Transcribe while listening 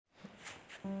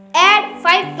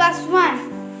5 plus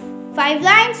 1. 5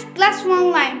 lines plus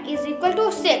 1 line is equal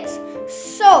to 6.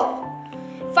 So,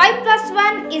 5 plus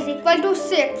 1 is equal to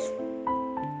 6.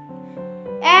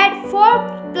 Add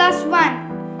 4 plus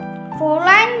 1. 4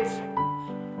 lines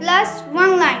plus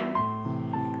 1 line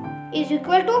is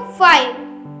equal to 5.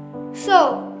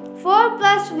 So, 4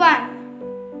 plus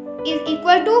 1 is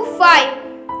equal to 5.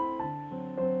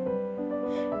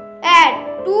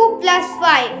 Add 2 plus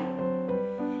 5.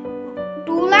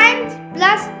 2 lines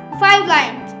plus 5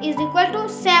 lines is equal to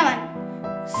 7.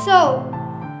 So,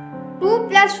 2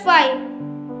 plus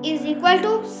 5 is equal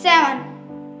to 7.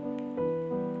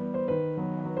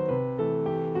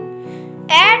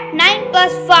 Add 9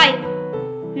 plus 5.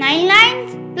 9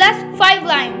 lines plus 5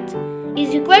 lines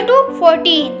is equal to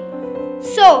 14.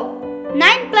 So,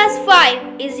 9 plus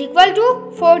 5 is equal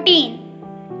to 14.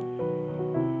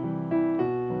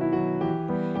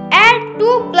 Add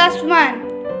 2 plus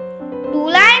 1. 2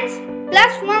 lines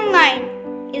plus 1 line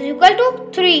is equal to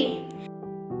 3.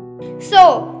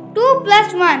 So, 2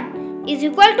 plus 1 is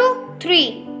equal to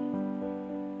 3.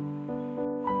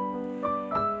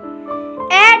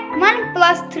 Add 1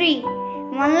 plus 3.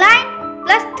 1 line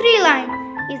plus 3 line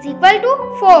is equal to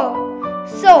 4.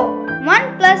 So,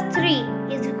 1 plus 3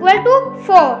 is equal to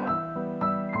 4.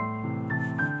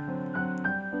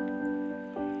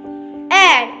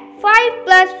 Add 5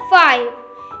 plus 5.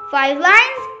 5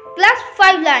 lines plus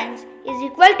 5 lines is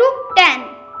equal to 10.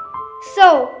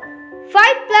 So,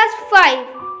 5 plus 5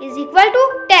 is equal to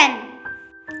 10.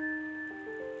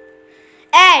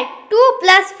 Add 2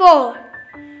 plus 4.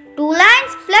 2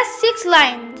 lines plus 6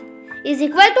 lines is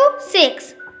equal to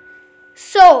 6.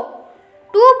 So,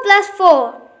 2 plus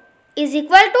 4 is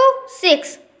equal to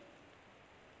 6.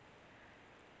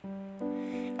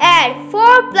 Add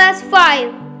 4 plus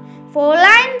 5. 4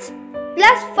 lines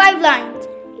plus 5 lines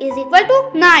is equal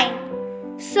to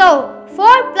 9. So,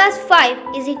 4 plus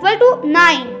 5 is equal to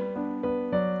 9.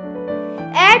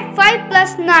 Add 5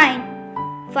 plus 9.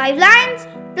 5 lines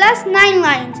plus 9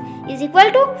 lines is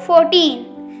equal to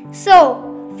 14. So,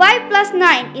 5 plus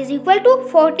 9 is equal to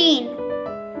 14.